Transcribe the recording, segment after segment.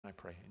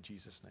pray in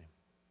Jesus' name.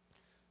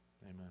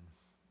 Amen.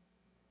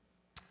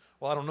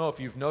 Well, I don't know if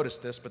you've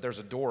noticed this, but there's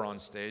a door on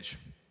stage.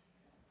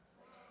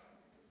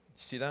 You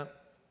see that?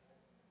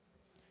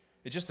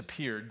 It just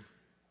appeared.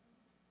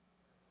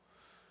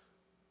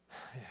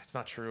 It's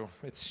not true.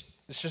 It's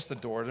just the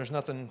door. There's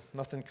nothing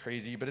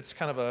crazy, but it's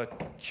kind of a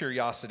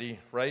curiosity,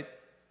 right?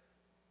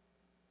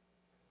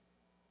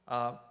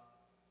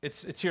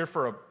 It's here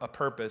for a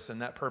purpose,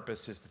 and that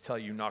purpose is to tell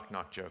you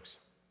knock-knock jokes.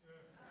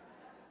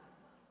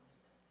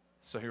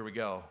 So here we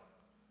go.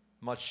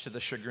 Much to the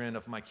chagrin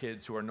of my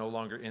kids who are no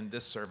longer in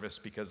this service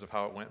because of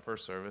how it went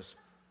first service.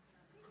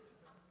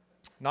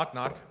 Knock,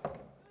 knock.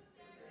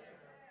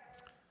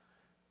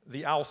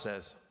 The owl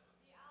says.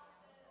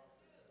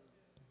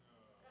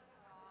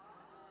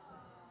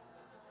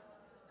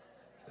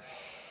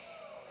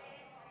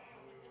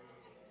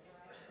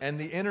 And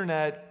the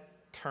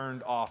internet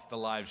turned off the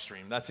live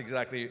stream. That's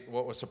exactly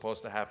what was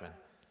supposed to happen.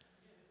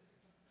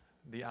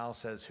 The owl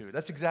says who?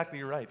 That's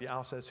exactly right. The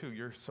owl says who?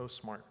 You're so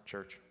smart,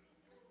 church.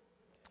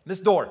 This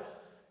door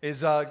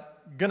is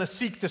going to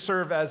seek to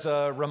serve as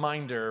a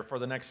reminder for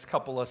the next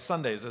couple of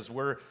Sundays as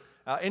we're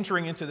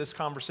entering into this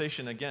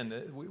conversation again.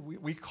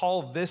 We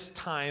call this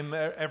time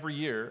every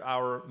year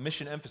our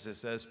mission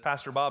emphasis. As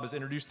Pastor Bob has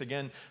introduced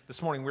again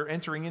this morning, we're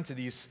entering into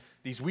these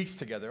weeks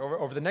together.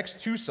 Over the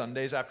next 2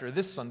 Sundays after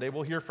this Sunday,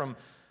 we'll hear from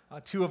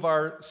 2 of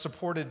our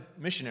supported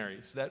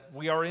missionaries that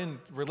we are in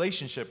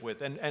relationship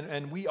with,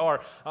 and we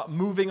are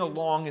moving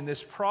along in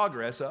this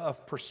progress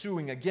of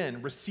pursuing, again,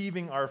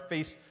 receiving our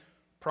faith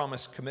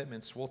promise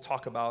commitments. We'll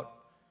talk about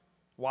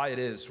why it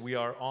is we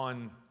are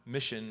on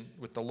mission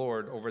with the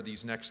Lord over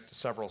these next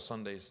several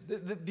Sundays.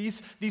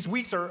 These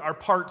weeks are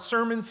part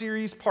sermon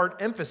series, part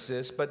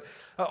emphasis, but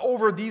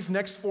over these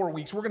next 4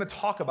 weeks, we're going to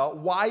talk about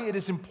why it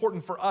is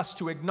important for us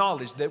to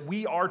acknowledge that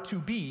we are to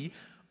be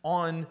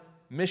on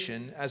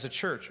mission as a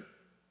church.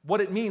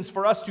 What it means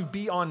for us to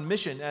be on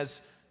mission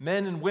as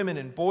men and women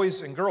and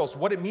boys and girls.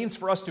 What it means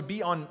for us to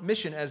be on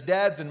mission as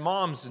dads and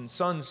moms and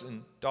sons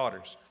and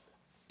daughters.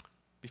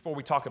 Before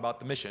we talk about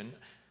the mission,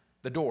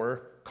 the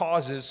door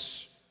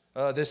causes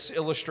this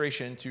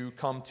illustration to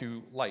come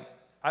to light.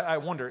 I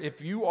wonder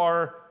if you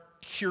are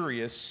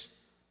curious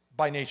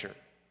by nature.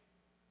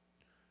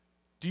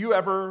 Do you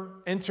ever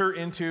enter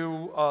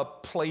into a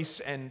place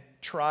and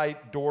try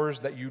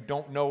doors that you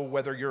don't know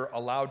whether you're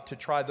allowed to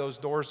try those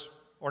doors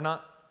or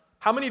not?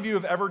 How many of you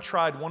have ever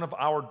tried one of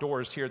our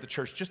doors here at the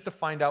church just to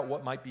find out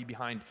what might be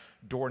behind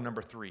door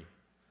number 3?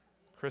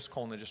 Chris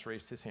Colna just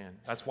raised his hand.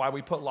 That's why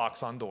we put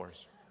locks on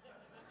doors.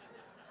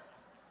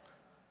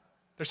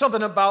 There's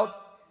something about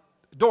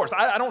doors.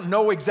 I don't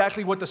know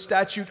exactly what the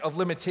statute of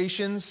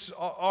limitations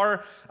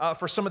are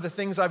for some of the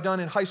things I've done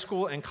in high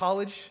school and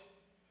college,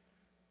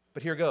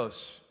 but here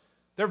goes.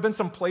 There have been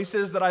some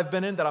places that I've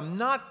been in that I'm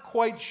not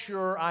quite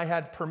sure I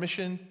had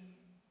permission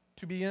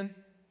to be in.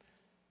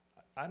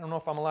 I don't know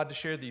if I'm allowed to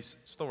share these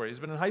stories,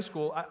 but in high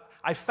school,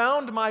 I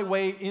found my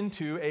way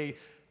into a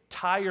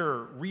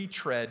tire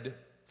retread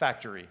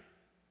factory.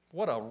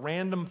 What a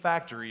random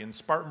factory in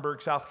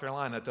Spartanburg, South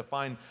Carolina to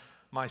find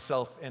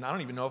myself in. I don't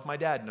even know if my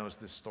dad knows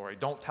this story.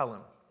 Don't tell him.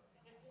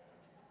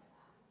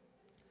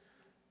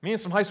 Me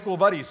and some high school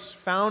buddies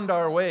found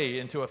our way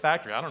into a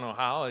factory. I don't know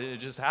how. It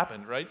just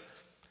happened, right?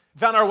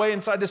 Found our way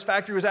inside this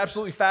factory. It was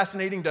absolutely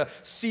fascinating to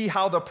see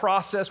how the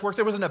process works.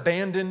 It was an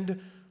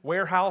abandoned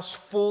warehouse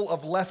full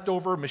of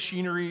leftover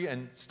machinery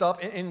and stuff.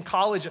 In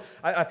college,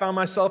 I found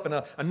myself in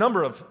a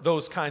number of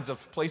those kinds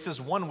of places.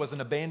 One was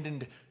an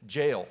abandoned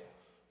jail.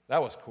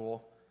 That was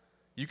cool.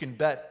 You can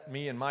bet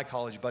me and my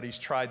college buddies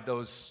tried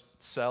those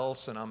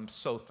cells, and I'm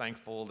so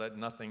thankful that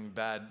nothing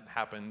bad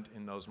happened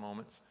in those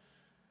moments.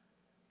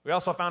 We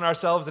also found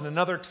ourselves in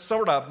another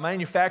sort of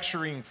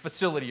manufacturing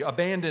facility,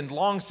 abandoned,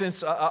 long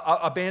since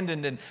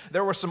abandoned, and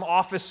there was some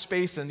office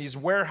space in these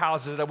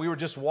warehouses that we would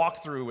just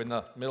walk through in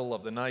the middle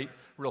of the night.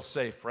 Real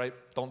safe, right?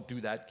 Don't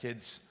do that,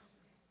 kids.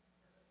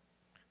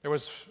 There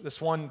was this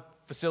one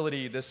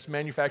facility, this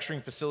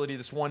manufacturing facility,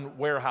 this one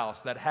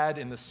warehouse that had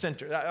in the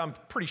center, I'm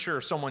pretty sure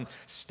someone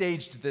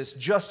staged this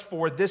just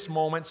for this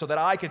moment so that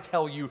I could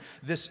tell you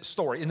this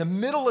story. In the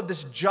middle of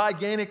this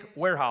gigantic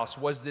warehouse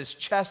was this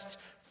chest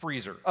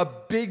freezer, a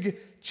big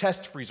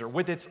chest freezer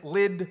with its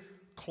lid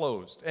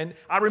closed. And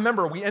I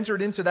remember we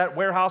entered into that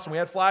warehouse and we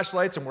had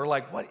flashlights and we're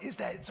like, what is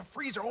that? It's a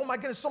freezer. Oh my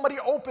goodness, somebody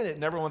open it.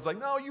 And everyone's like,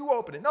 no, you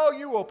open it. No,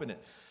 you open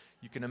it.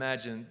 You can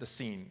imagine the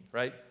scene,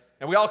 right?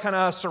 And we all kind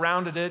of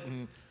surrounded it,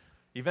 and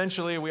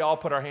eventually we all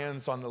put our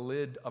hands on the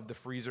lid of the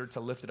freezer to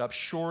lift it up.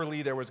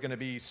 Surely there was going to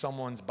be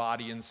someone's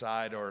body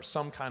inside, or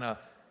some kind of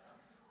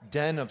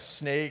den of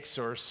snakes,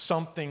 or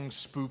something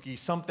spooky,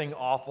 something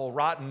awful,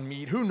 rotten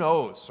meat, who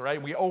knows, right?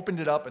 We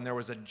opened it up and there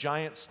was a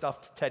giant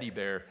stuffed teddy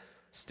bear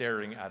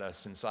staring at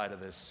us inside of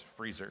this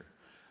freezer.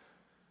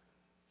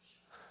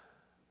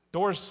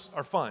 Doors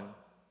are fun,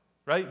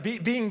 right?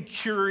 Being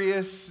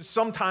curious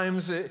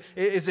sometimes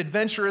is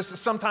adventurous.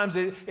 Sometimes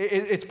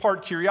it's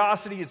part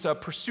curiosity. It's a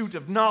pursuit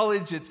of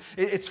knowledge.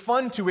 It's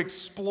fun to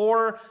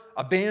explore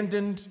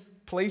abandoned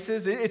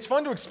places. It's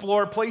fun to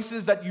explore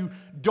places that you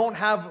don't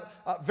have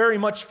very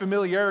much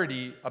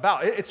familiarity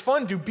about. It's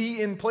fun to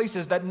be in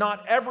places that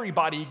not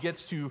everybody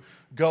gets to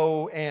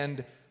go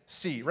and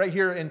see. Right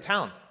here in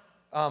town,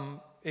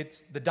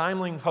 it's the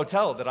Daimling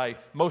Hotel that I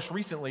most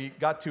recently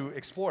got to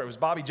explore. It was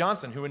Bobby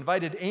Johnson who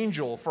invited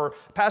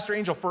Pastor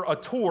Angel for a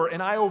tour,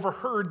 and I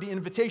overheard the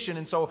invitation,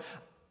 and so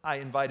I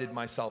invited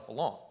myself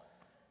along.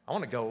 I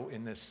want to go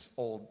in this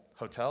old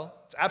hotel.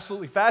 It's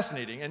absolutely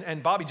fascinating.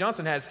 And Bobby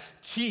Johnson has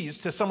keys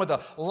to some of the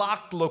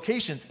locked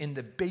locations in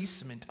the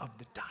basement of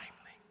the Daimling.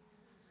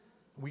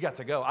 We got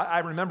to go. I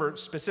remember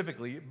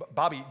specifically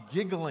Bobby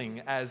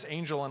giggling as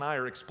Angel and I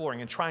are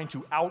exploring and trying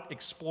to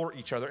out-explore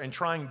each other and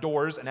trying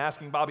doors and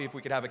asking Bobby if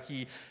we could have a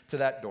key to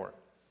that door.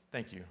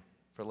 Thank you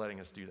for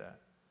letting us do that.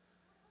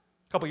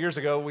 A couple years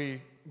ago,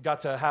 we got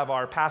to have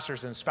our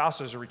pastors and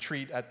spouses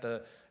retreat at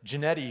the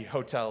Genetti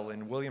Hotel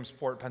in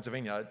Williamsport,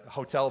 Pennsylvania, a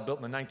hotel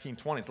built in the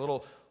 1920s, a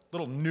little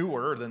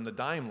newer than the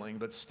Daimling,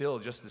 but still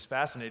just as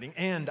fascinating.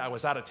 And I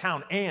was out of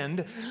town,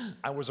 and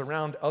I was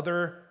around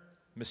other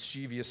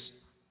mischievous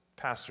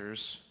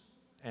pastors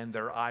and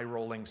their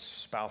eye-rolling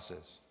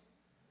spouses.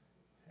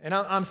 And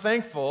I'm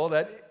thankful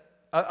that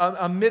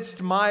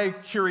amidst my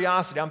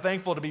curiosity, I'm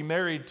thankful to be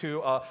married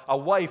to a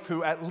wife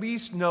who at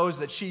least knows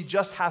that she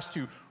just has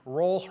to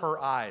roll her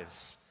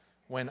eyes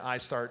when I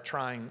start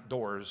trying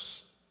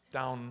doors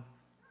down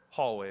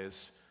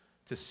hallways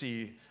to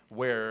see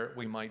where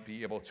we might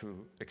be able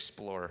to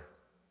explore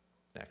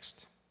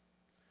next.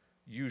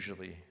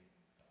 Usually,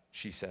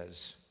 she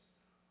says,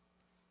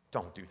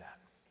 don't do that.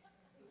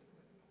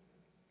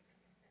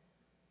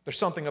 There's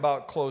something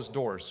about closed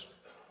doors.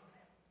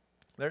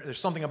 There's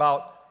something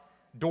about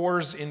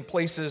doors in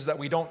places that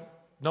we don't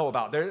know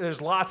about.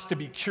 There's lots to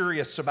be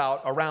curious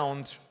about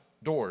around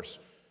doors.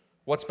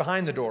 What's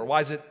behind the door? Why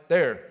is it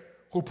there?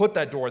 Who put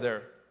that door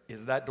there?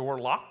 Is that door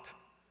locked?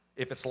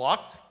 If it's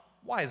locked,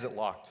 why is it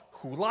locked?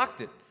 Who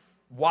locked it?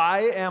 Why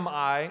am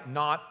I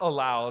not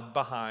allowed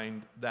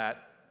behind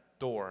that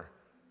door?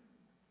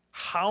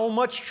 How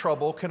much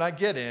trouble can I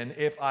get in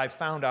if I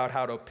found out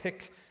how to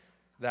pick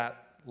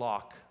that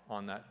lock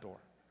on that door?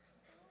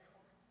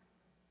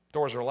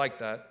 Doors are like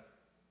that.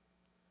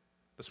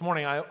 This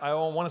morning, I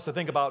want us to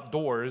think about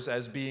doors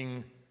as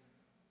being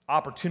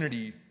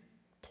opportunity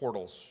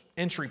portals,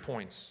 entry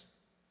points,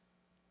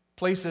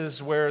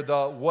 places where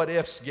the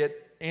what-ifs get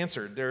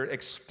answered. They're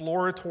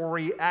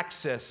exploratory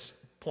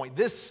access point.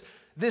 This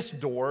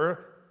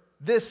door,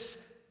 this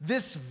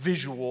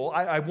visual,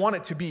 I want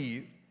it to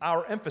be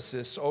our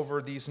emphasis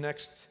over these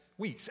next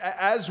weeks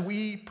as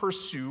we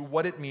pursue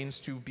what it means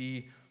to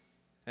be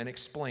and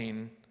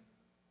explain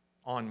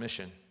on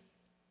mission.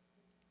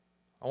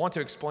 I want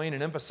to explain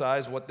and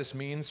emphasize what this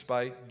means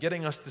by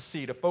getting us to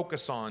see, to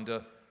focus on,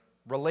 to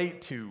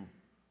relate to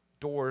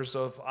doors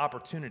of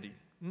opportunity.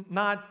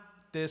 Not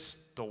this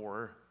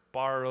door,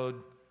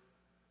 borrowed,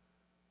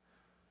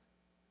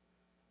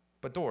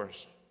 but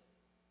doors.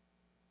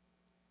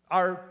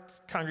 Our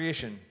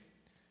congregation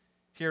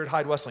here at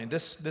Hyde Wesleyan,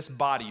 this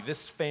body,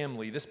 this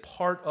family, this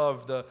part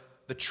of the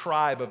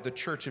tribe of the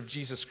Church of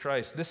Jesus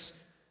Christ,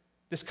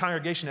 this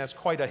congregation has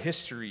quite a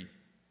history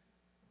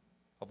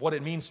of what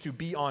it means to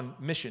be on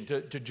mission,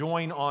 to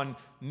join on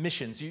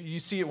missions. You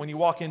see it when you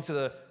walk into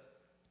the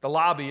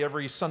lobby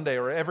every Sunday,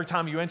 or every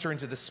time you enter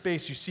into the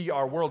space, you see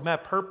our world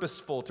map,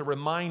 purposeful to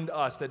remind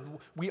us that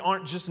we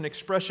aren't just an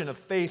expression of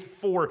faith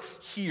for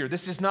here.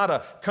 This is not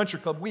a country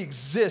club. We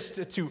exist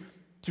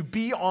to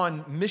be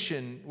on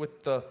mission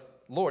with the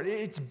Lord.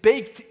 It's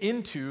baked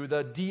into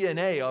the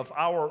DNA of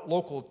our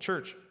local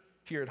church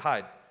here at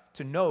Hyde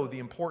to know the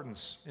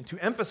importance and to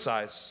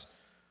emphasize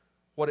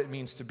what it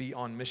means to be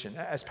on mission.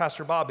 As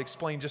Pastor Bob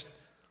explained just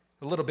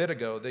a little bit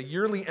ago, the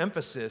yearly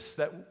emphasis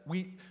that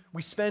we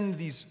spend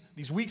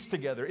these weeks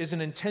together is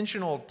an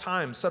intentional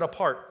time set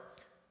apart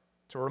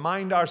to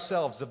remind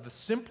ourselves of the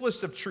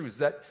simplest of truths,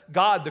 that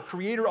God, the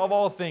creator of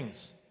all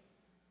things,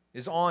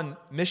 is on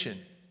mission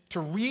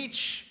to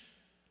reach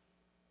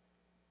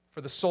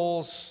for the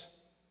souls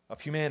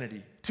of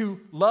humanity, to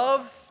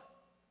love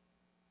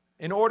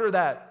in order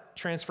that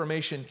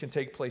transformation can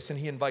take place. And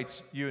he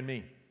invites you and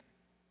me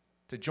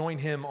to join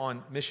him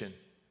on mission.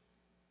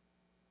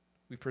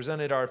 We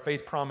presented our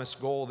faith promise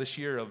goal this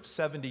year of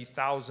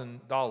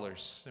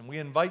 $70,000. And we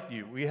invite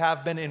you, we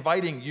have been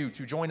inviting you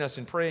to join us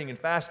in praying and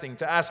fasting,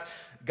 to ask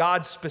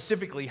God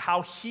specifically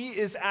how he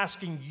is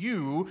asking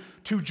you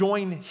to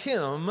join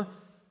him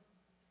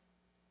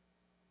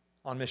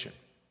on mission,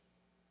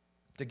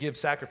 to give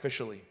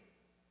sacrificially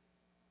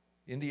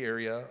in the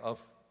area of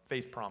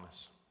faith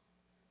promise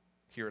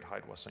here at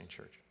Hyde Wesleyan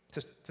Church.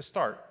 To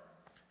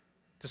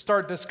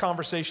start this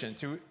conversation,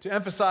 to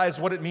emphasize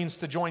what it means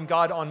to join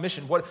God on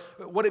mission, what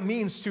it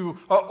means to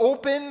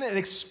open and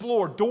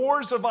explore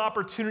doors of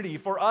opportunity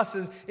for us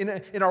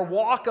in our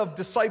walk of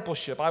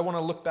discipleship. I want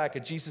to look back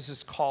at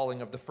Jesus'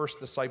 calling of the first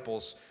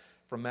disciples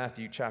from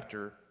Matthew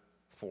chapter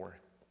 4.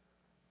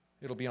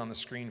 It'll be on the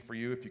screen for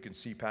you if you can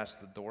see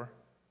past the door.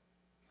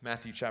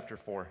 Matthew chapter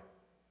 4,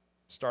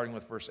 starting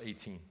with verse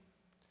 18.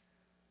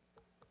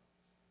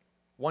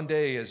 One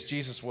day, as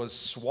Jesus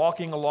was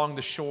walking along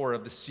the shore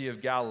of the Sea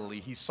of Galilee,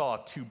 he saw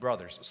two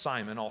brothers,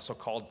 Simon, also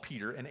called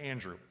Peter, and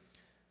Andrew,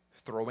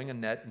 throwing a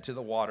net into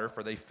the water,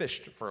 for they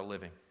fished for a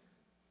living.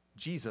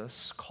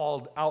 Jesus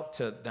called out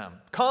to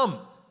them,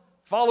 "Come,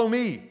 follow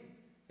me,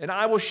 and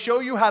I will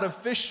show you how to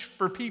fish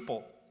for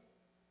people."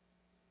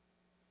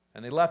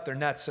 And they left their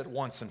nets at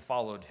once and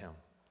followed him.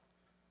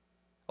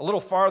 A little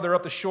farther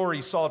up the shore,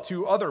 he saw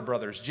two other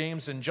brothers,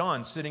 James and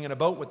John, sitting in a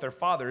boat with their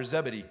father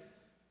Zebedee,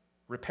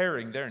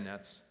 repairing their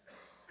nets.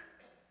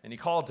 And he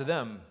called to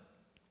them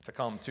to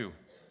come too.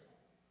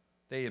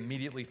 They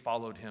immediately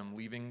followed him,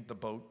 leaving the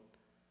boat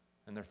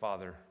and their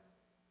father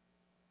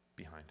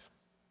behind.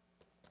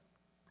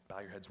 Bow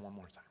your heads one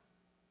more time.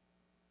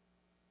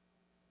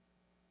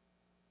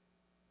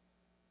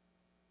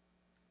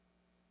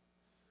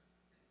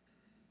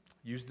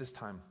 Use this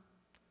time,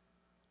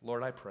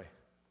 Lord, I pray,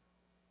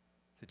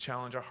 to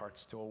challenge our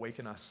hearts, to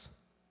awaken us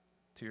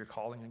to your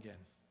calling again.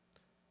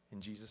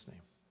 In Jesus'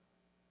 name,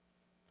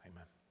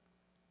 amen.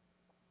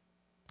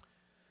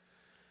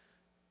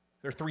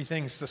 There are three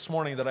things this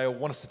morning that I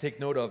want us to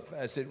take note of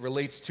as it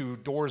relates to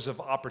doors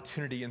of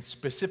opportunity, and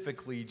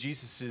specifically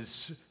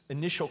Jesus'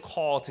 initial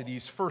call to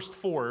these first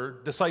four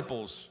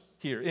disciples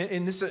here.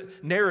 In this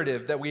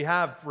narrative that we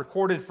have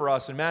recorded for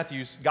us in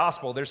Matthew's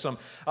gospel, there's some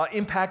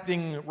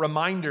impacting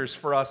reminders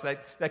for us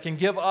that can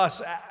give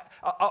us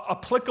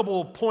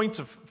applicable points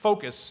of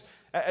focus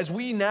as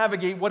we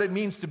navigate what it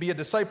means to be a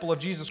disciple of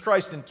Jesus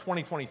Christ in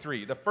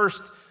 2023. The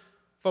first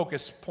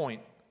focus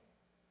point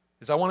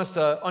is I want us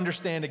to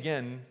understand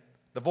again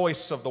the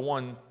voice of the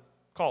one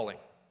calling.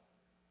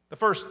 The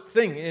first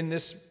thing in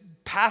this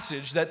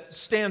passage that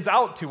stands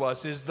out to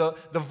us is the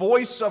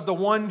voice of the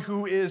one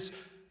who is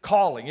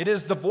calling. It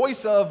is the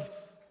voice of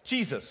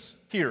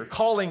Jesus here,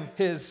 calling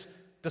his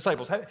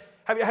disciples.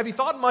 Have you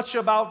thought much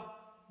about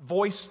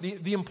voice,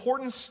 the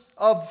importance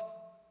of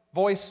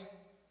voice?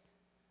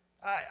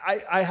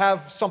 I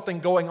have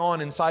something going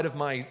on inside of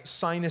my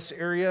sinus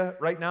area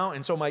right now,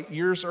 and so my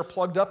ears are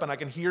plugged up, and I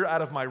can hear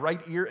out of my right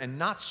ear and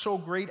not so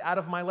great out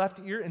of my left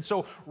ear. And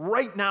so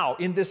right now,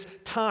 in this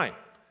time,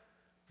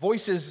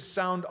 voices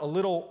sound a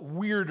little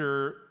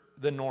weirder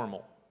than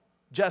normal.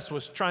 Jess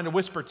was trying to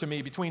whisper to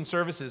me between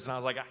services, and I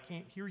was like, I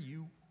can't hear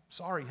you.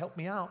 Sorry, help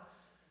me out.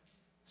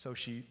 So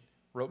she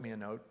wrote me a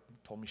note,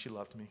 told me she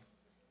loved me.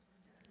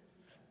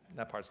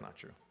 That part's not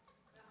true.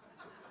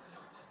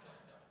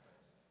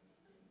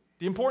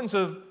 The importance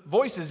of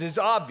voices is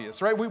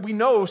obvious, right? We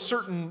know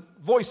certain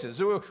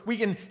voices. We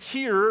can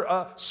hear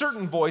a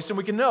certain voice, and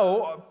we can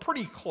know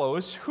pretty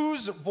close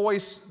whose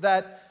voice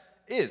that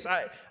is.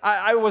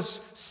 I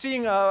was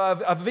seeing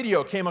a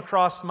video came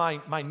across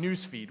my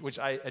news feed, which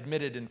I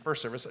admitted in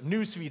first service.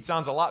 News feed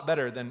sounds a lot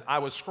better than I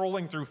was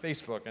scrolling through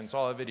Facebook and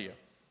saw a video.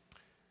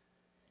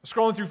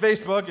 Scrolling through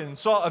Facebook and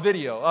saw a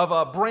video of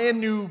a brand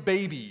new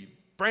baby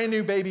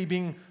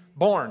being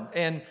born.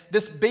 And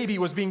this baby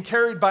was being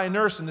carried by a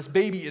nurse, and this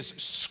baby is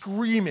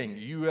screaming.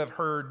 You have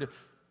heard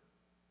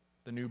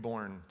the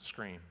newborn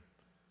scream.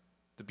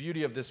 The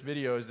beauty of this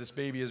video is this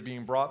baby is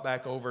being brought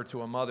back over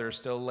to a mother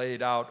still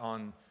laid out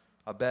on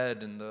a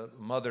bed, and the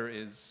mother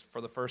is,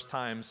 for the first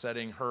time,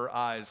 setting her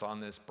eyes on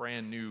this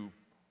brand new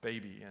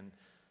baby. And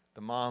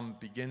the mom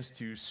begins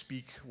to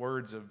speak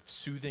words of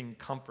soothing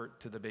comfort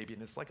to the baby,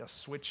 and it's like a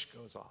switch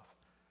goes off.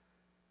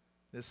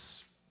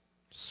 This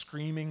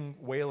screaming,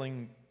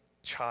 wailing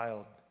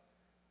child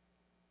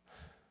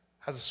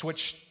has a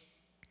switch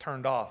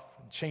turned off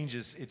and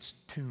changes its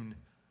tune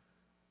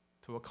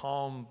to a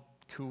calm,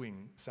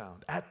 cooing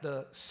sound at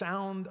the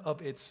sound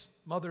of its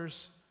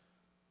mother's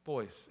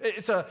voice.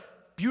 It's a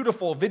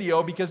beautiful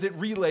video because it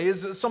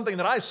relays something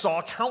that I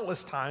saw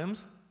countless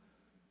times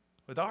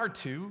with our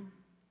two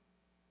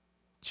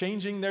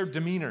changing their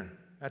demeanor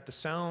at the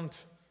sound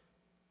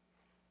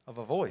of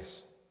a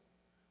voice.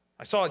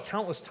 I saw it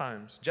countless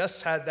times.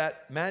 Jess had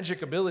that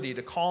magic ability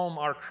to calm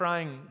our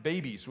crying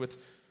babies with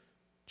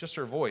just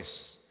her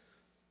voice.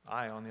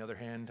 I, on the other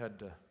hand, had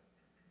to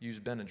use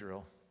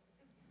Benadryl.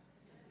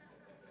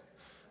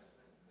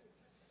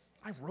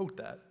 I wrote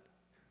that.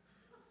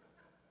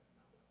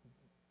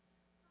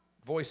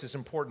 Voice is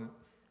important.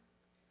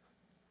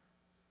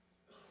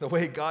 The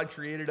way God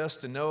created us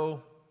to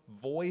know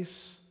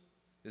voice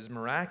is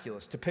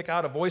miraculous. To pick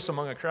out a voice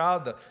among a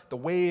crowd, the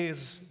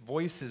ways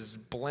voices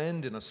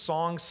blend in a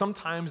song,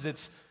 sometimes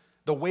it's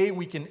the way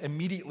we can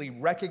immediately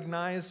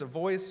recognize a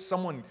voice.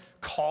 Someone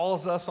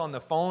calls us on the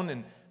phone,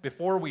 and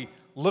before we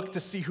look to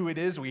see who it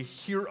is, we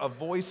hear a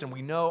voice, and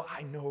we know,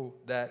 I know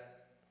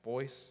that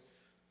voice.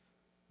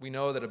 We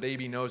know that a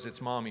baby knows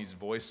its mommy's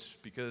voice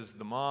because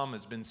the mom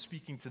has been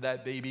speaking to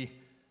that baby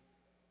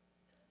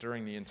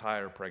during the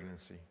entire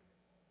pregnancy.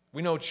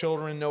 We know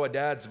children know a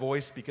dad's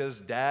voice because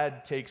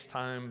dad takes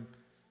time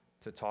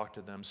to talk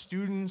to them.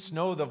 Students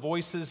know the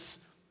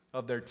voices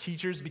of their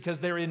teachers because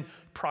they're in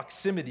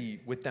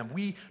proximity with them.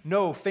 We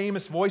know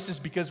famous voices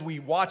because we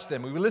watch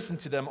them. We listen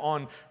to them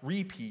on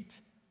repeat.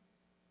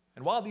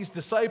 And while these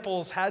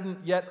disciples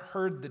hadn't yet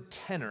heard the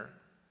tenor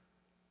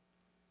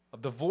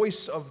of the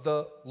voice of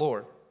the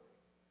Lord,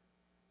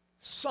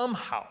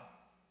 Somehow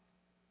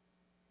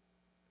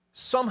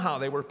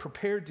they were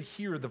prepared to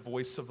hear the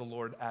voice of the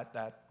Lord at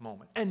that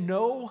moment and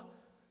know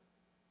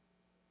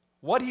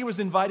what he was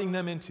inviting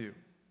them into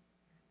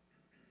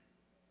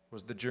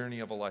was the journey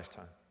of a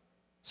lifetime.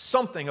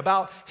 Something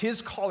about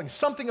his calling,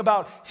 something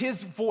about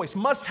his voice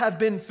must have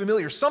been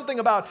familiar. Something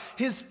about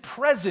his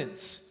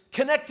presence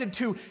connected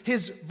to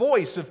his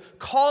voice of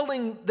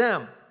calling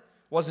them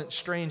wasn't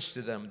strange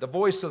to them. The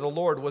voice of the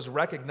Lord was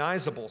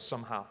recognizable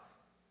somehow.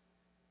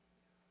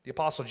 The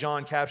Apostle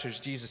John captures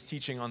Jesus'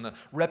 teaching on the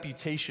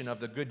reputation of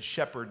the Good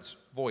Shepherd's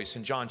voice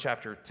in John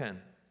chapter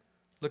 10.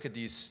 Look at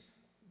these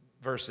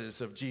verses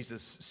of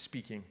Jesus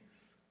speaking.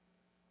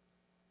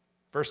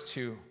 Verse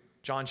 2,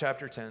 John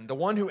chapter 10. The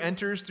one who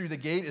enters through the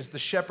gate is the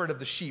shepherd of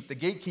the sheep. The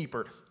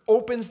gatekeeper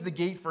opens the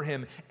gate for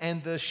him,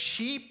 and the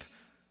sheep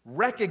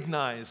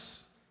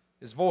recognize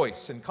his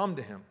voice and come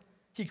to him.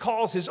 He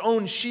calls his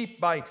own sheep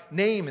by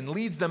name and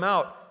leads them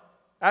out.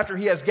 After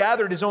he has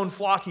gathered his own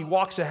flock, he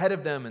walks ahead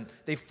of them, and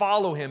they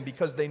follow him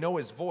because they know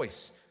his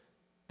voice.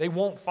 They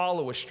won't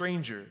follow a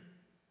stranger.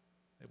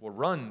 They will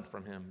run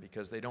from him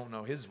because they don't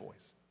know his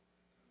voice.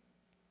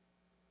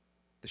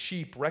 The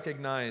sheep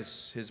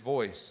recognize his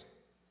voice.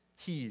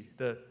 He,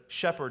 the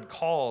shepherd,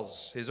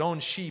 calls his own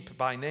sheep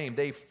by name.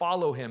 They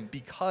follow him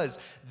because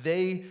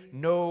they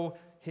know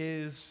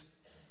his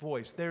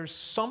voice. There's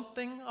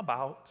something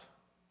about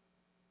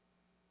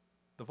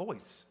the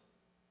voice.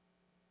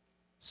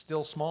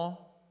 Still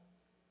small.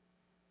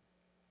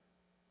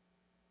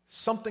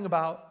 Something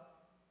about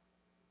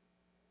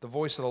the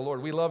voice of the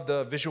Lord. We love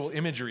the visual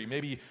imagery.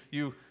 Maybe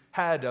you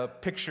had a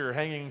picture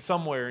hanging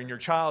somewhere in your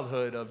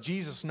childhood of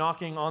Jesus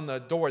knocking on the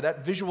door.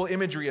 That visual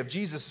imagery of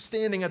Jesus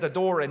standing at the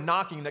door and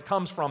knocking that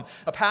comes from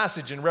a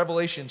passage in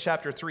Revelation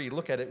chapter 3.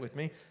 Look at it with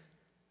me.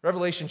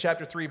 Revelation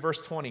chapter 3, verse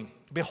 20.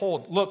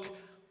 Behold, look,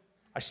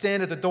 I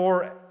stand at the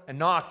door and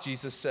knock,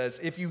 Jesus says.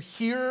 If you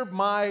hear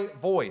my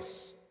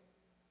voice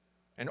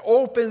and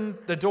open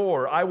the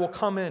door, I will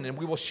come in and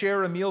we will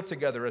share a meal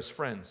together as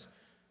friends.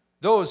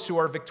 Those who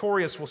are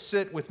victorious will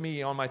sit with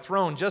me on my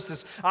throne, just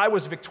as I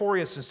was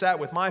victorious and sat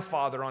with my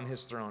Father on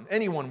his throne.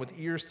 Anyone with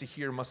ears to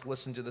hear must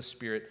listen to the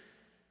Spirit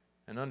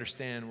and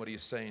understand what he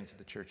is saying to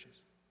the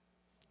churches.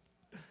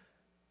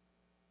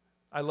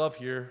 I love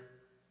here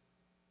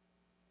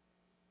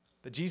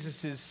that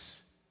Jesus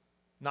is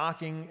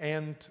knocking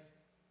and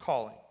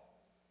calling.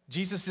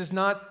 Jesus is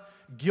not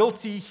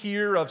guilty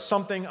here of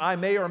something I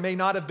may or may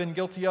not have been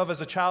guilty of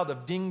as a child,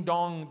 of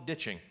ding-dong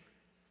ditching.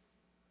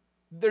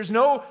 There's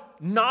no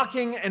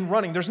knocking and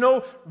running. There's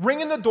no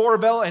ringing the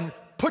doorbell and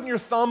putting your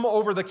thumb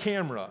over the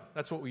camera.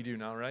 That's what we do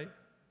now, right?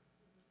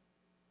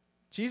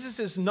 Jesus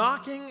is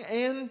knocking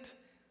and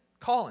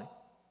calling.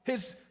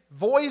 His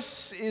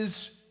voice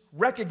is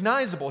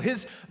recognizable.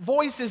 His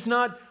voice is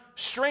not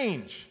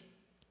strange.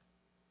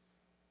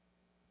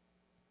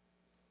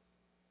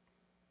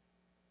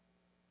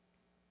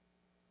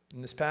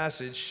 In this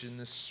passage, in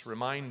this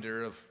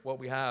reminder of what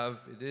we have,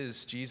 it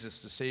is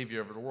Jesus, the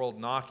Savior of the world,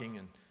 knocking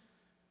and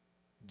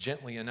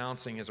gently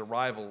announcing his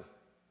arrival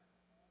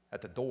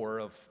at the door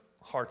of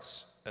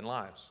hearts and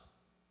lives.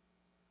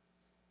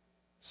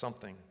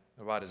 Something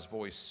about his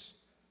voice,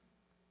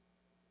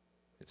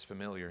 it's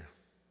familiar.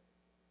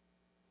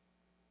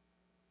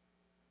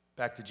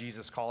 Back to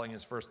Jesus calling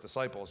his first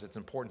disciples, it's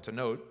important to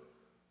note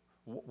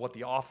what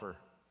the offer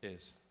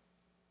is.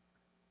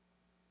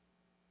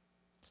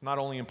 It's not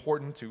only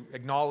important to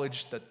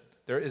acknowledge that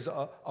there is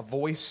a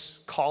voice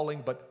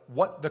calling, but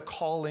what the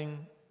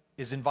calling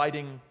is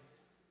inviting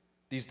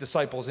these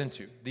disciples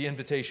into, the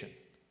invitation.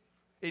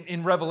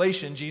 In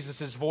Revelation,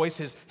 Jesus'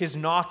 voice, his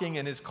knocking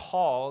and his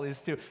call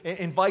is to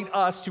invite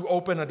us to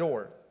open a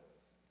door,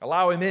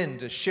 allow him in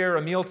to share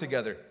a meal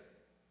together.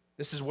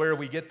 This is where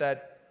we get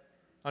that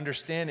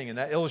understanding and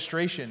that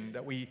illustration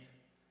that we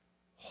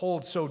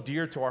hold so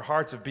dear to our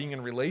hearts of being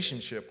in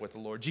relationship with the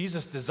Lord.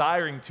 Jesus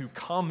desiring to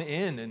come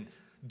in and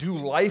do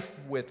life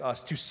with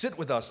us, to sit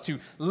with us, to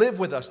live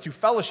with us, to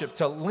fellowship,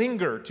 to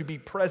linger, to be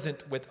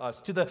present with us.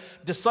 To the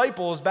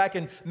disciples back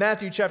in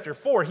Matthew chapter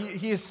 4,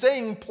 he is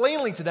saying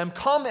plainly to them,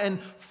 come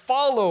and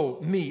follow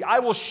me. I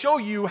will show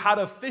you how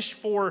to fish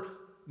for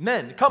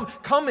men.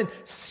 Come and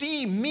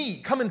see me.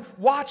 Come and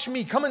watch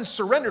me. Come and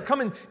surrender.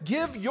 Come and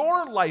give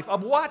your life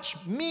up.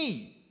 Watch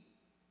me.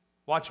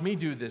 Watch me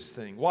do this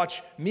thing.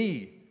 Watch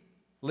me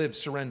live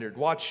surrendered.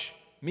 Watch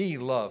me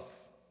love.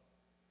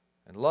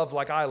 And love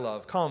like I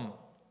love. Come.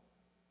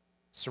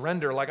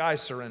 Surrender like I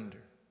surrender.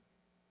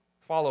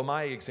 Follow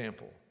my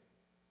example.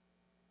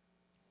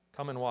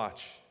 Come and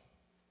watch.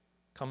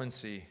 Come and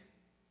see.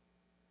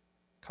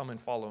 Come and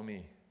follow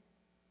me.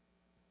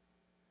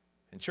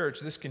 And church,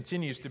 this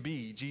continues to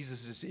be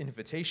Jesus'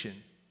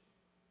 invitation.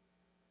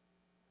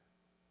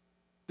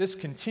 This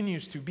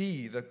continues to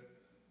be the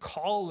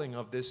calling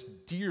of this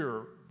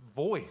dear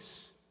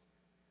voice.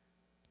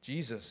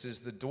 Jesus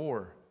is the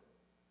door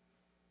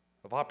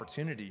of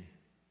opportunity.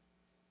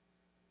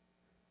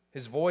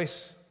 His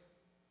voice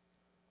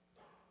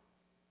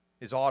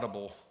is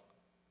audible.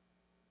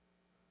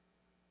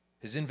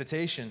 His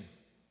invitation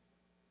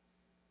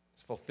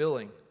is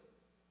fulfilling.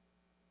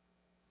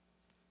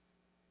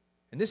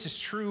 And this is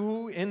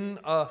true in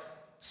a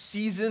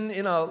season,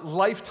 in a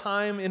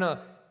lifetime, in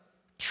a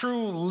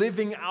true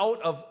living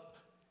out of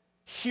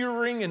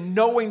hearing and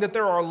knowing that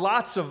there are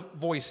lots of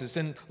voices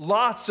and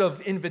lots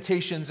of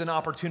invitations and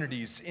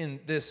opportunities in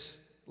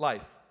this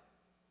life.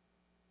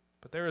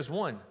 But there is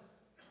one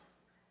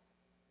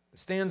that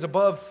stands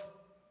above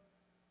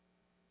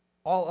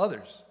all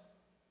others.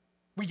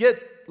 We get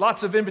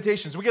lots of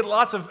invitations. We get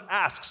lots of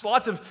asks,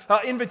 lots of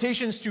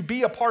invitations to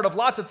be a part of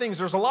lots of things.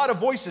 There's a lot of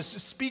voices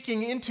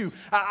speaking into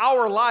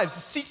our lives,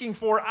 seeking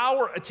for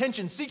our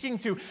attention, seeking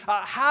to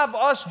have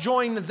us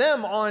join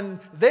them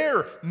on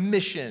their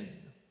mission.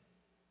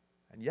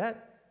 And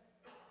yet,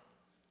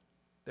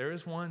 there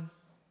is one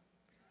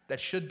that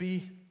should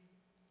be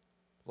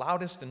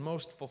loudest and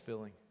most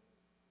fulfilling.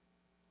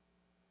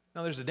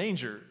 Now, there's a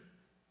danger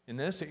in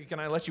this. Can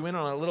I let you in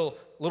on a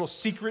little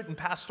secret in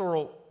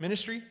pastoral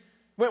ministry?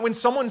 When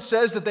someone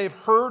says that they've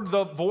heard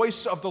the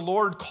voice of the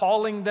Lord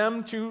calling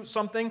them to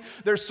something,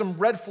 there's some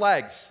red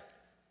flags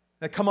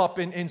that come up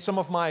in some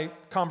of my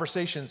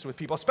conversations with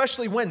people,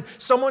 especially when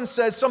someone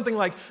says something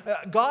like,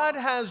 God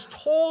has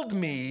told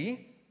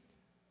me, ...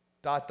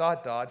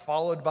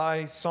 followed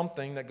by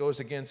something that goes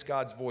against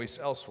God's voice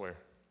elsewhere.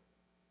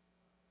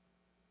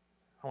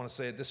 I want to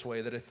say it this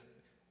way, that if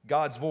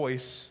God's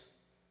voice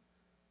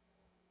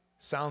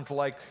sounds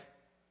like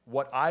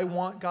what I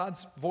want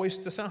God's voice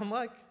to sound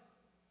like,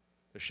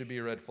 there should be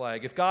a red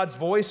flag. If God's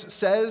voice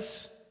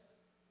says,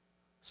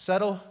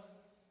 settle.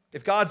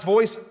 If God's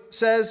voice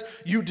says,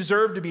 you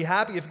deserve to be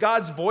happy. If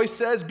God's voice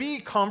says, be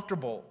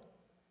comfortable.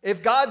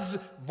 If God's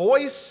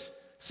voice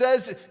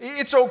says,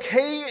 it's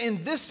okay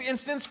in this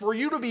instance for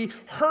you to be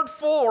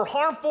hurtful or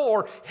harmful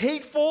or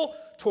hateful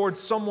towards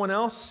someone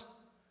else.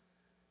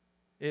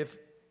 If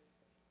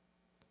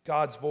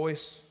God's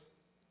voice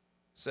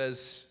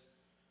says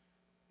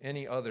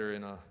any other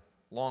in a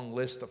long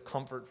list of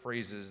comfort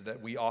phrases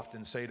that we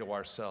often say to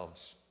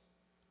ourselves,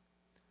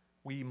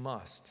 we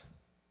must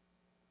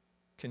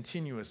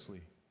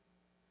continuously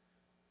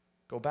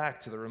go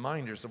back to the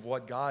reminders of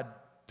what God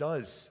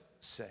does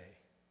say,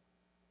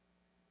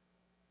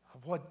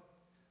 of what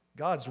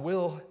God's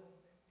will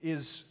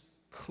is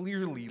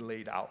clearly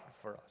laid out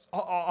for us.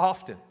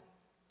 Often,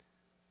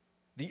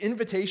 the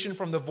invitation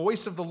from the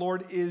voice of the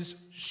Lord is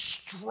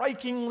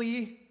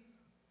strikingly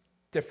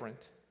different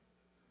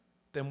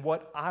than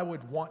what I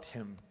would want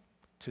him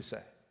to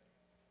say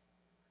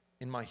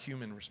in my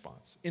human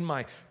response, in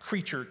my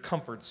creature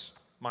comforts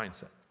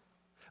mindset.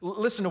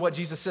 Listen to what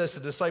Jesus says to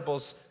the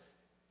disciples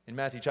in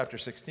Matthew chapter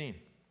 16.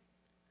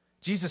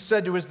 Jesus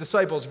said to his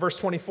disciples, verse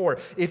 24,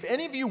 if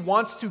any of you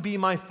wants to be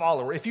my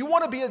follower, if you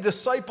want to be a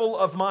disciple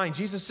of mine,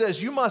 Jesus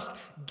says, you must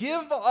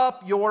give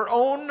up your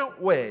own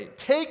way.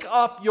 Take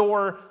up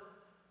your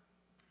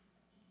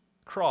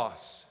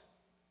cross,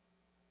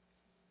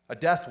 a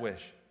death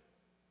wish,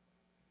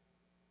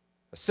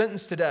 a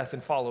sentence to death,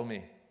 and follow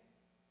me.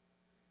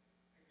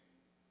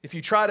 If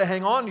you try to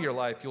hang on to your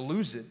life, you'll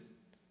lose it.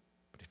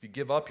 But if you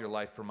give up your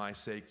life for my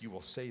sake, you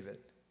will save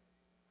it.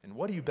 And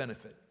what do you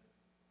benefit?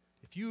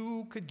 If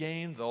you could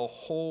gain the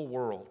whole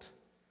world,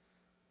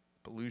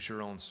 but lose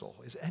your own soul,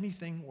 is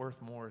anything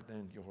worth more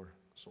than your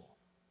soul?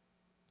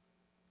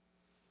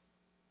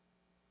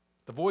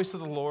 The voice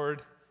of the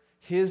Lord,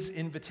 his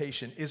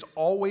invitation, is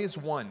always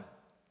one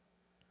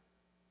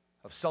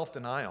of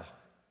self-denial,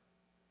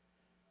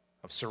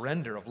 of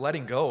surrender, of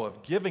letting go,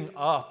 of giving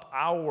up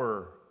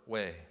our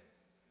way.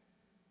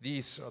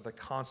 These are the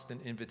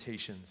constant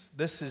invitations.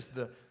 This is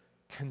the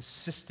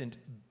consistent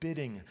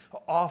bidding,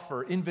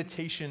 offer,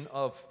 invitation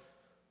of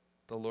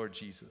the Lord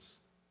Jesus.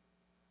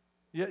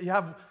 You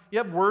have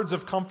words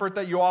of comfort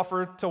that you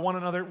offer to one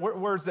another,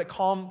 words that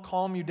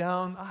calm you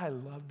down. I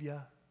love you.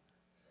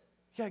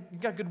 Yeah, you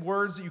got good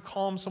words that you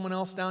calm someone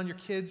else down, your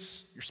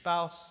kids, your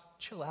spouse.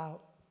 Chill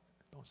out.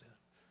 Don't say that.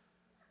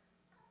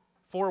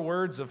 4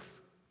 words of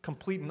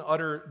complete and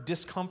utter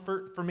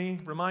discomfort for me,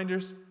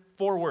 reminders.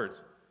 4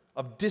 words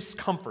of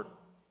discomfort.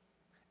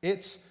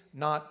 It's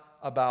not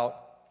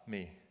about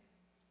me.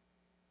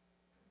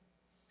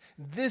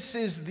 This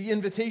is the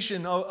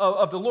invitation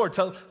of the Lord,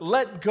 to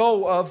let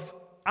go of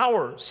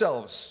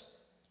ourselves.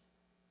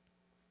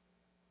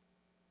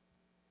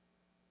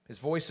 His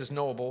voice is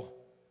knowable.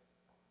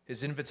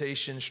 His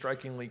invitation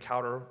strikingly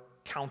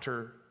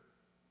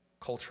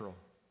counter-cultural.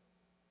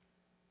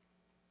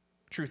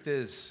 Truth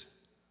is,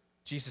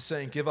 Jesus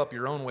saying, give up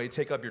your own way,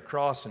 take up your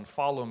cross, and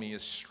follow me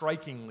is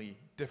strikingly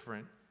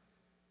different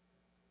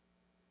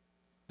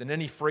than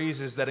any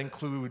phrases that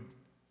include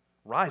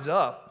rise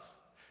up,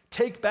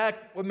 take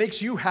back what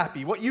makes you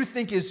happy, what you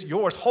think is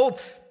yours,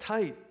 hold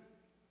tight.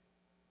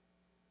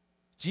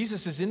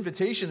 Jesus'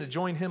 invitation to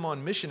join him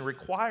on mission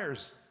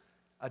requires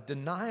a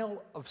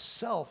denial of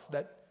self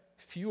that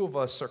few of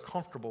us are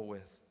comfortable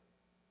with.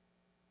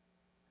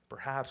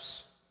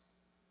 Perhaps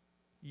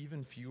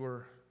even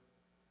fewer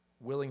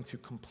willing to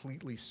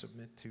completely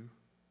submit to.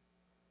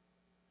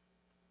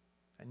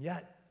 And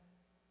yet,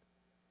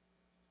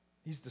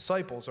 these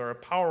disciples are a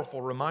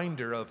powerful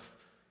reminder of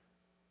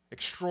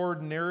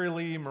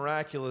extraordinarily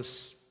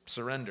miraculous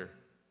surrender.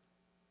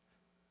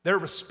 Their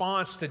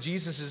response to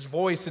Jesus'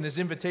 voice and his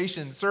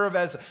invitation serve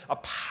as a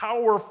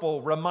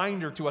powerful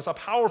reminder to us, a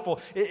powerful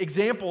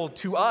example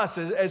to us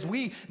as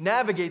we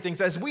navigate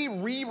things, as we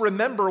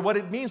remember what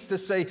it means to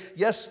say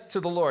yes to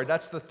the Lord.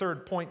 That's the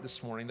third point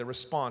this morning, the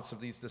response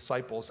of these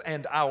disciples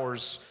and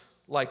ours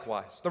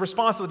likewise. The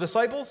response of the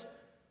disciples,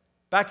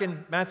 back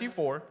in Matthew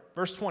 4,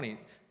 verse 20,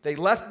 they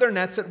left their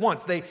nets at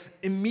once. They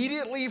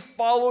immediately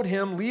followed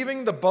him,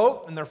 leaving the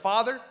boat and their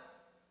father.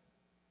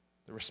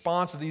 The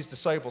response of these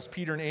disciples,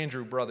 Peter and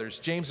Andrew, brothers,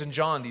 James and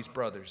John, these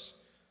brothers,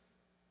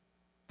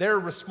 their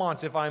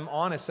response, if I'm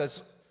honest,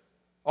 has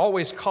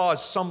always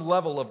caused some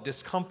level of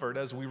discomfort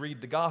as we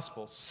read the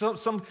Gospels.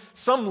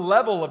 Some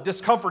level of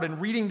discomfort in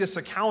reading this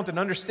account and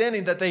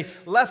understanding that they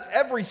left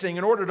everything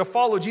in order to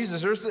follow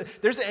Jesus.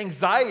 There's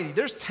anxiety,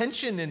 there's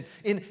tension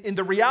in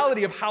the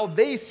reality of how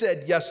they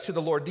said yes to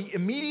the Lord. The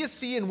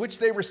immediacy in which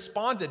they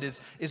responded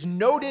is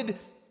noted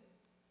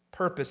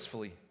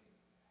purposefully.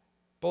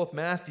 Both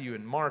Matthew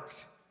and Mark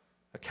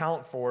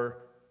account for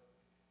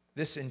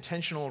this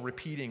intentional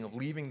repeating of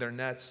leaving their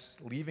nets,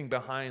 leaving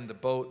behind the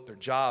boat, their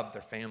job,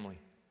 their family.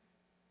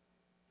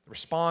 The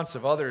response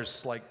of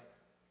others like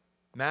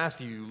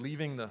Matthew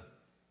leaving the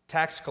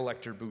tax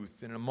collector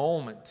booth in a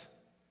moment,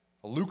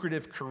 a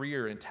lucrative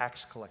career in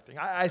tax collecting.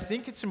 I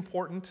think it's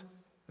important,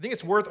 I think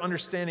it's worth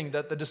understanding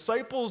that the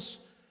disciples'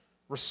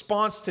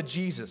 response to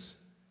Jesus,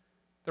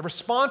 the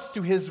response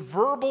to his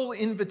verbal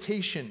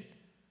invitation,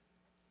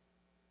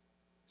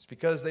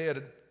 because they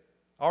had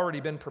already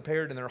been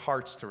prepared in their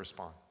hearts to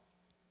respond.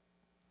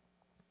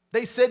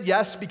 They said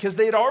yes because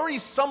they had already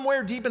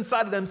somewhere deep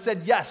inside of them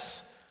said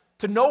yes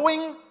to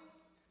knowing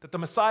that the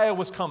Messiah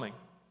was coming,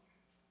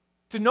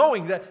 to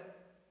knowing that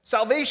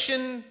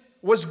salvation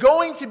was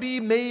going to be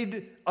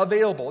made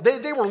available.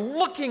 They were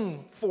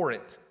looking for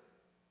it.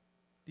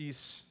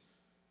 These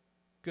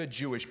good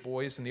Jewish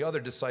boys and the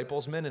other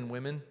disciples, men and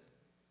women,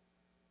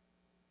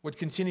 would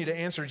continue to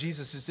answer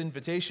Jesus'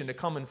 invitation to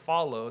come and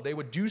follow. They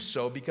would do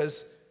so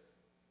because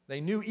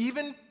they knew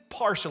even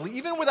partially,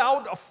 even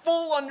without a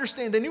full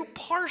understanding, they knew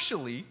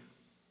partially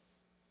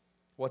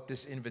what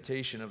this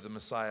invitation of the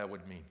Messiah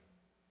would mean.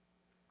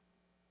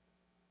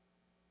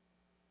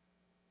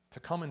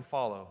 To come and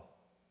follow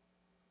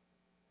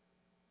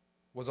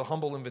was a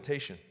humble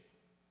invitation,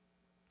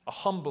 a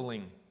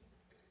humbling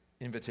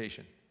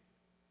invitation,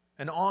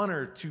 an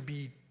honor to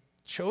be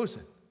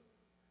chosen,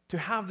 to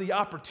have the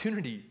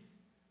opportunity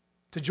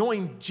to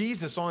join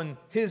Jesus on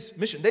his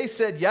mission. They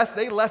said yes,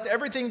 they left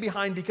everything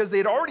behind because they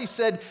had already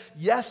said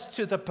yes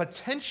to the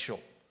potential.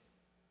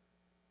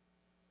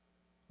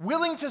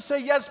 Willing to say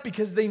yes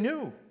because they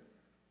knew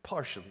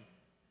partially.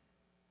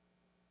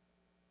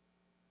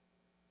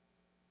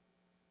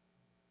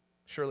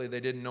 Surely they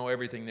didn't know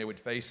everything they would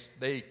face.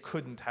 They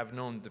couldn't have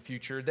known the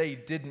future. They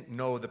didn't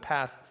know the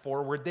path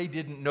forward. They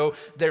didn't know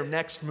their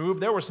next move.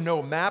 There was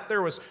no map.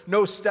 There was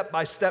no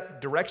step-by-step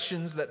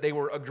directions that they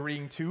were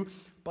agreeing to.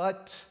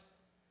 But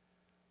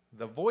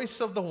the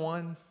voice of the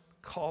one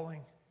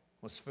calling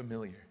was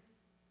familiar.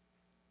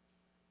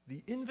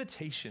 The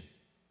invitation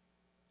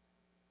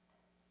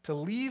to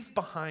leave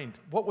behind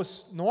what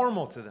was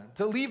normal to them,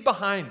 to leave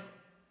behind.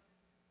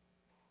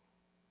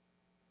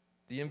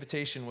 The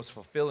invitation was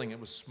fulfilling. It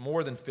was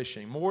more than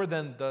fishing, more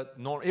than the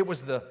norm. It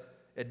was the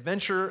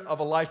adventure of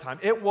a lifetime.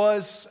 It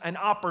was an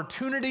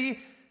opportunity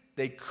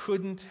they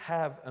couldn't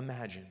have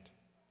imagined.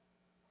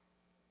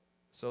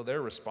 So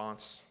their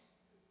response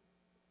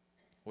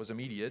was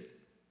immediate.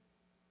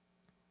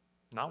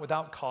 Not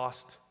without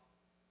cost,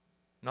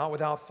 not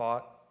without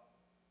thought.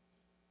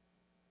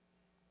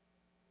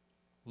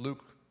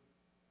 Luke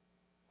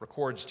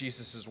records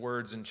Jesus'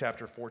 words in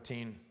chapter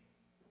 14.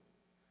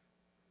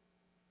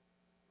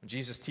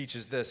 Jesus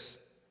teaches this: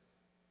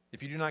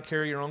 if you do not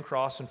carry your own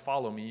cross and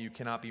follow me, you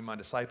cannot be my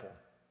disciple.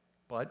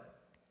 But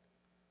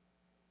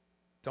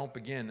don't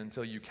begin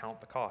until you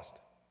count the cost.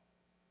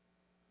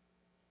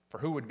 For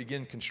who would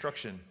begin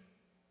construction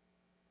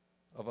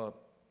of a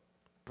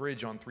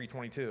bridge on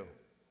 322?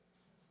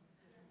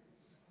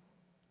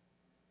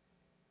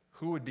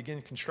 Who would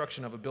begin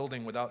construction of a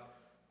building without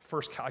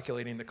first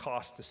calculating the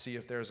cost to see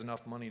if there's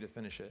enough money to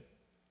finish it?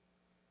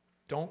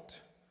 Don't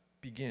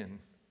begin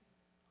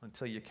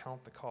until you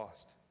count the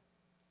cost.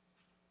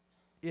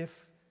 If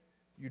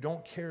you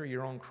don't carry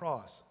your own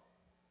cross,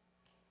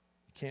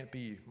 you can't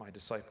be my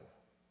disciple.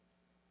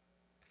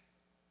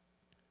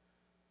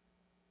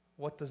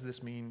 What does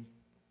this mean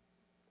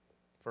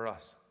for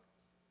us?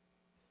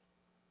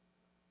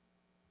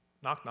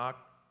 Knock,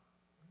 knock.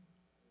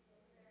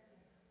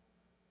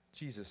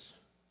 Jesus.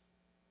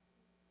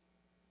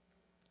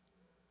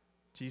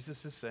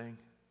 Jesus is saying,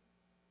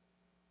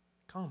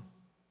 come,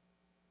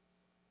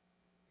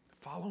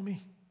 follow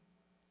me.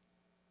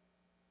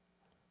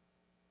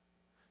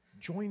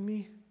 Join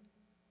me.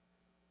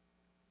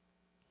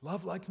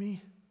 Love like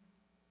me.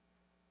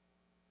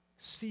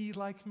 See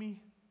like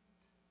me.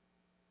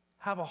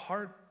 Have a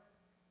heart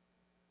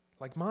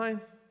like mine.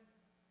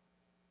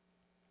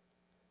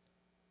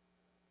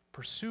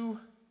 Pursue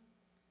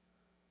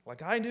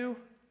like I do.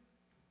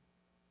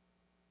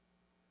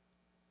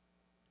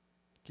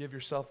 give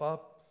yourself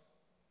up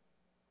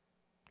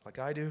like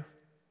I do.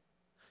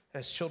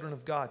 As children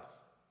of God,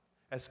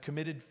 as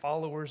committed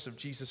followers of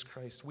Jesus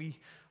Christ, we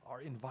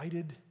are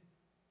invited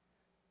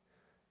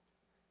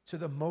to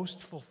the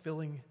most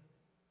fulfilling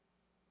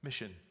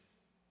mission,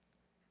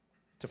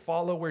 to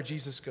follow where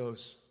Jesus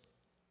goes,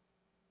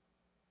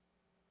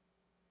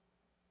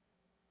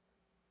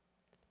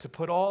 to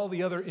put all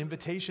the other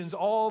invitations,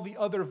 all the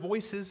other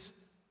voices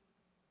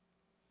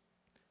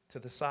to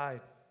the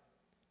side,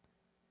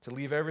 to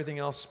leave everything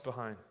else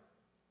behind.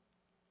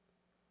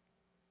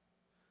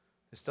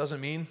 This doesn't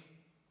mean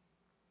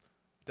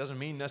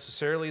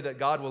necessarily that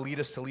God will lead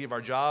us to leave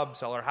our job,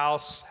 sell our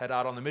house, head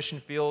out on the mission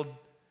field,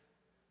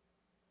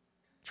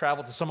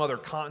 travel to some other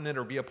continent,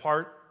 or be a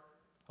part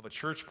of a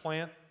church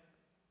plant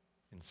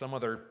in some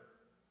other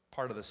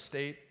part of the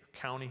state or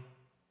county.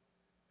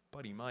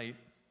 But He might.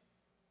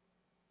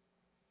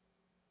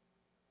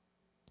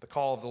 The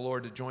call of the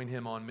Lord to join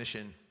Him on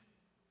mission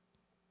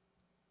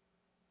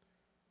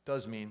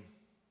does mean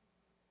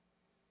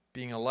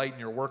being a light in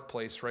your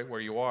workplace right where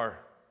you are.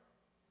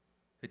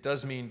 It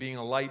does mean being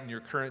a light in your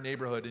current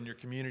neighborhood, in your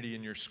community,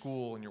 in your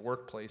school, in your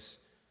workplace,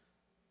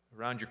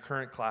 around your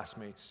current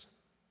classmates,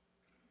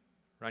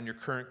 around your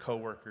current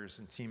coworkers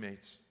and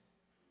teammates.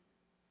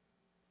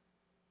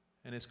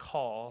 And His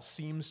call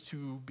seems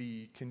to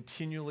be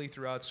continually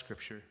throughout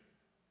Scripture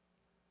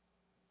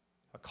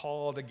a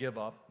call to give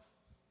up.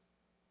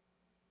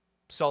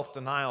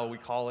 Self-denial, we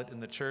call it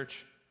in the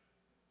church.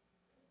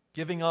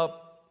 Giving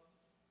up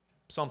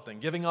something,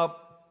 giving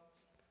up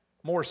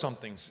more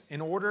somethings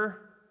in order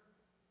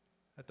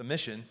at the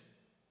mission,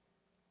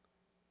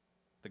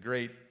 the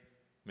great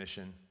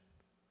mission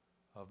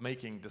of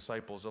making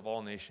disciples of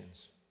all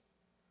nations.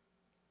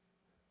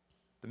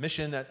 The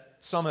mission that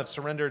some have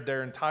surrendered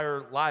their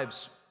entire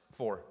lives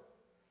for.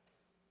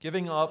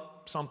 Giving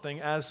up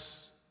something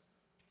as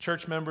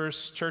church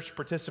members, church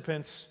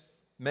participants,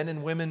 men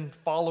and women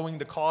following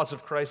the cause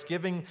of Christ,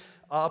 giving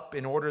up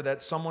in order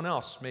that someone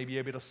else may be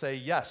able to say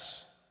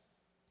yes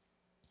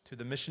to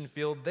the mission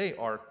field they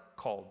are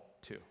called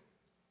to.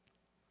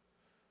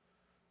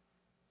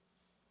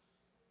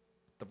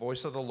 The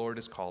voice of the Lord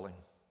is calling.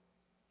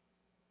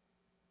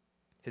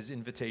 His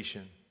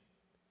invitation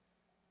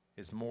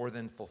is more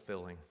than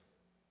fulfilling.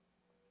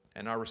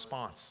 And our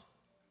response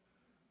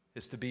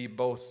is to be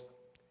both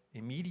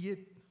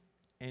immediate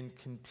and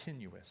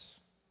continuous,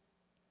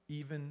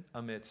 even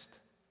amidst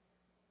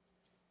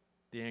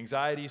the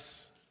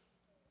anxieties,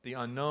 the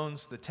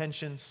unknowns, the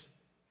tensions,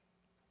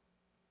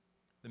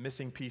 the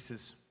missing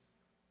pieces.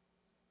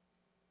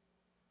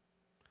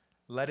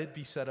 Let it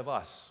be said of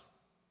us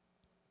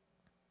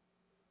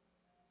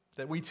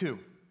that we too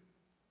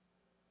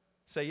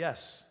say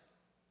yes,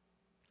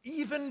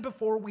 even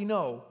before we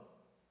know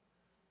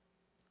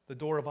the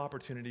door of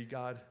opportunity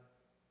God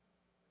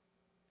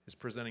is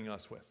presenting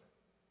us with.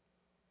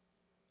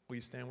 Will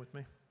you stand with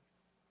me?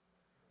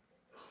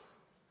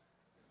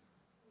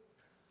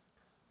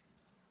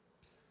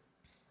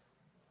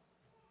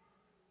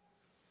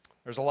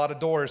 There's a lot of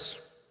doors,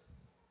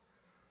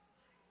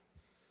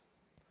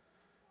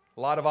 a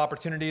lot of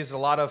opportunities, a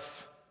lot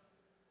of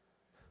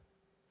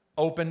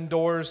open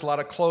doors, a lot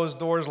of closed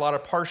doors, a lot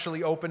of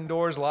partially open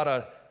doors, a lot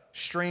of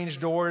strange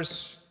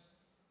doors.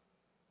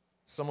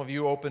 Some of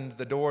you opened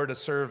the door to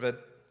serve at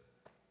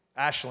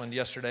Ashland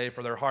yesterday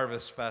for their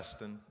Harvest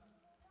Fest and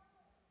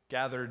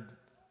gathered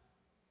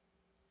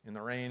in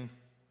the rain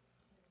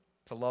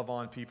to love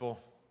on people.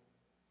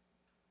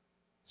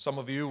 Some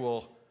of you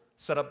will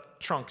set up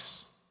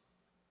trunks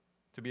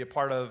to be a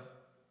part of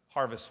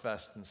Harvest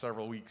Fest in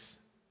several weeks,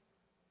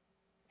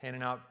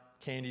 handing out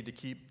candy to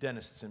keep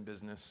dentists in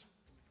business.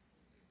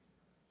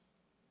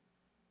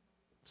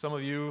 Some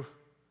of you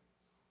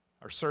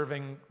are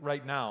serving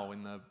right now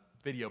in the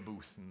video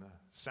booth and the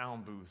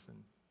sound booth, and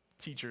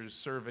teachers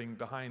serving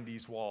behind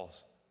these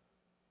walls.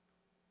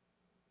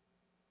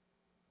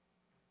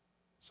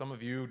 Some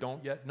of you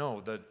don't yet know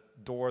the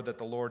door that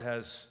the Lord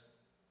has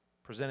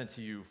presented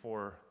to you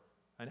for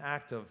an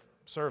act of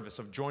service,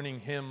 of joining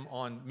Him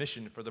on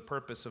mission for the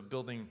purpose of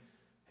building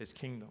His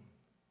kingdom.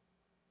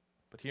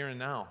 But here and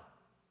now,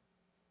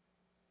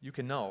 you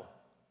can know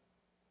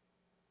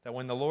that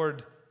when the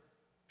Lord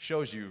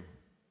shows you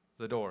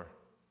the door,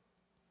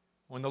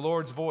 when the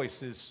Lord's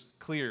voice is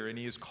clear and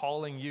He is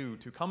calling you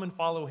to come and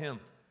follow Him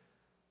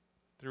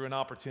through an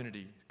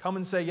opportunity, come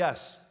and say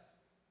yes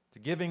to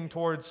giving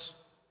towards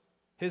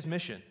His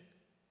mission.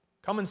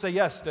 Come and say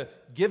yes to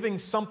giving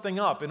something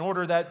up in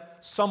order that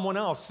someone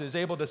else is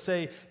able to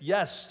say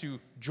yes to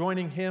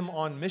joining Him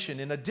on mission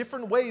in a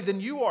different way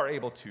than you are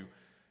able to.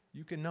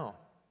 You can know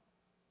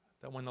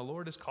that when the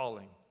Lord is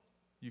calling,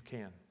 you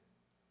can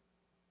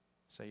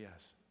say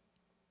yes.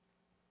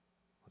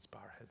 Let's bow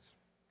our heads.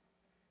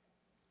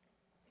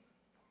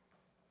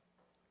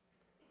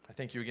 I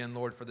thank you again,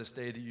 Lord, for this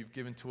day that you've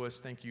given to us.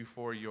 Thank you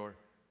for your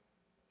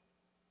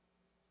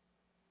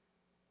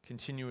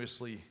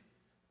continuously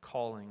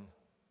calling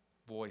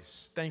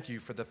voice. Thank you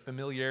for the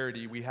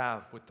familiarity we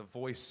have with the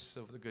voice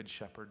of the Good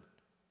Shepherd.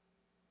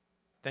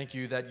 Thank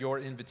you that your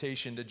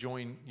invitation to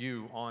join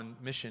you on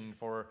mission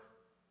for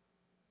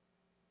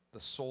the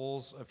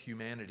souls of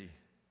humanity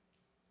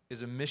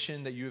is a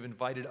mission that you have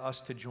invited us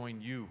to join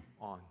you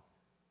on.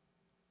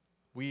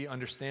 We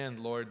understand,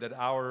 Lord, that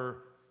our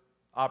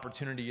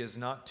opportunity is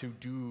not to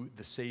do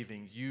the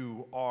saving.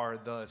 You are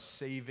the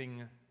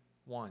saving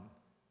one.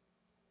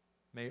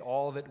 May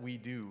all that we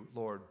do,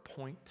 Lord,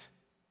 point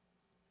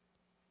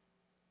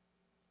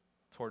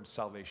towards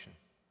salvation,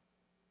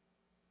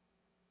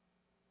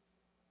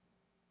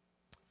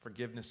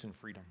 forgiveness and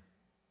freedom,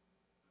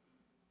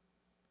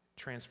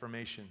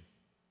 transformation,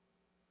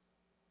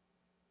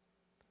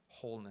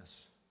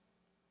 wholeness.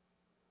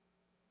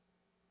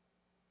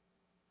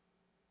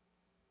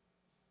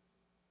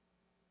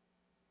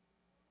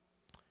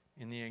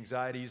 In the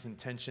anxieties and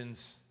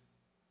tensions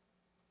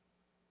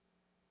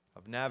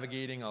of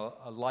navigating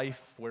a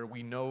life where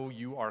we know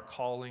you are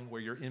calling,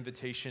 where your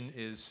invitation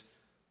is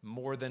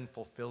more than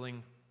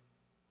fulfilling,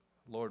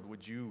 Lord,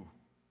 would you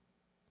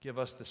give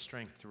us the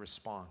strength to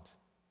respond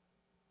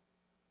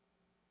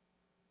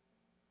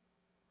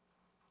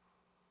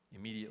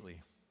immediately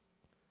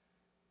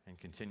and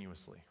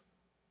continuously,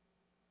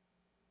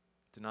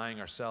 denying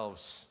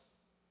ourselves,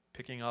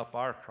 picking up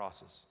our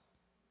crosses,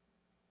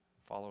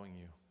 following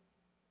you.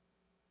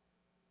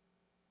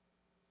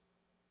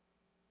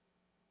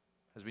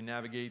 As we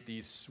navigate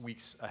these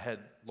weeks ahead,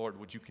 Lord,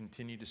 would you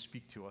continue to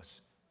speak to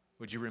us?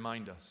 Would you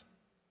remind us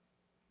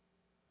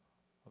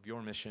of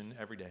your mission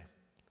every day?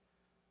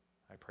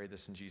 I pray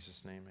this in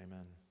Jesus' name,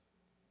 amen.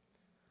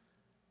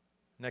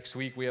 Next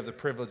week, we have the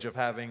privilege of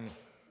having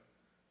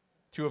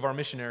two of our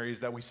missionaries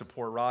that we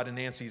support, Rod and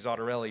Nancy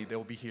Zottarelli.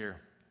 They'll be here.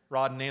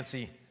 Rod and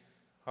Nancy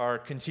are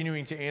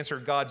continuing to answer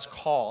God's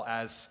call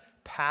as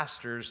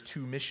pastors to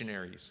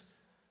missionaries.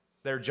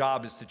 Their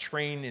job is to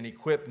train and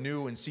equip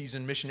new and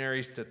seasoned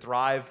missionaries to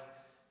thrive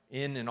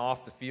in and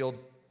off the field.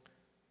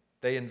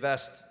 They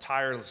invest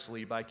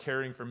tirelessly by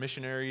caring for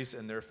missionaries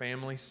and their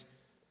families,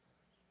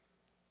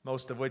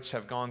 most of which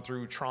have gone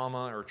through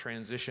trauma or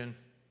transition.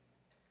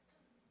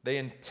 They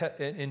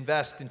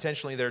invest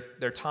intentionally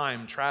their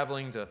time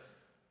traveling to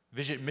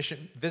visit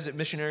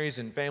missionaries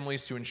and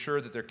families to ensure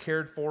that they're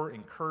cared for,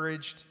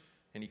 encouraged,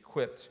 and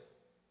equipped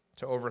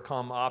to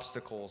overcome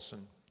obstacles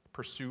and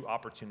pursue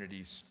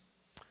opportunities.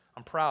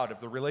 I'm proud of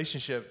the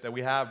relationship that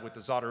we have with the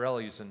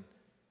Zottarellis, and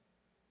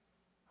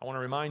I want to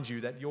remind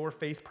you that your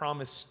faith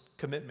promise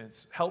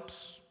commitments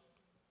helps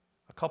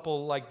a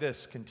couple like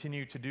this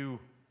continue to do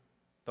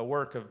the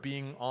work of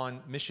being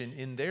on mission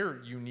in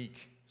their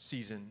unique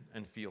season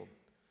and field.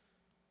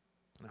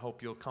 And I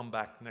hope you'll come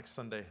back next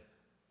Sunday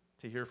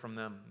to hear from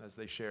them as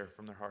they share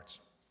from their hearts.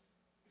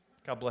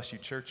 God bless you,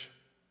 church.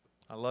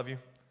 I love you.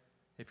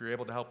 If you're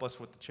able to help us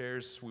with the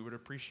chairs, we would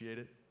appreciate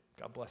it.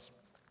 God bless.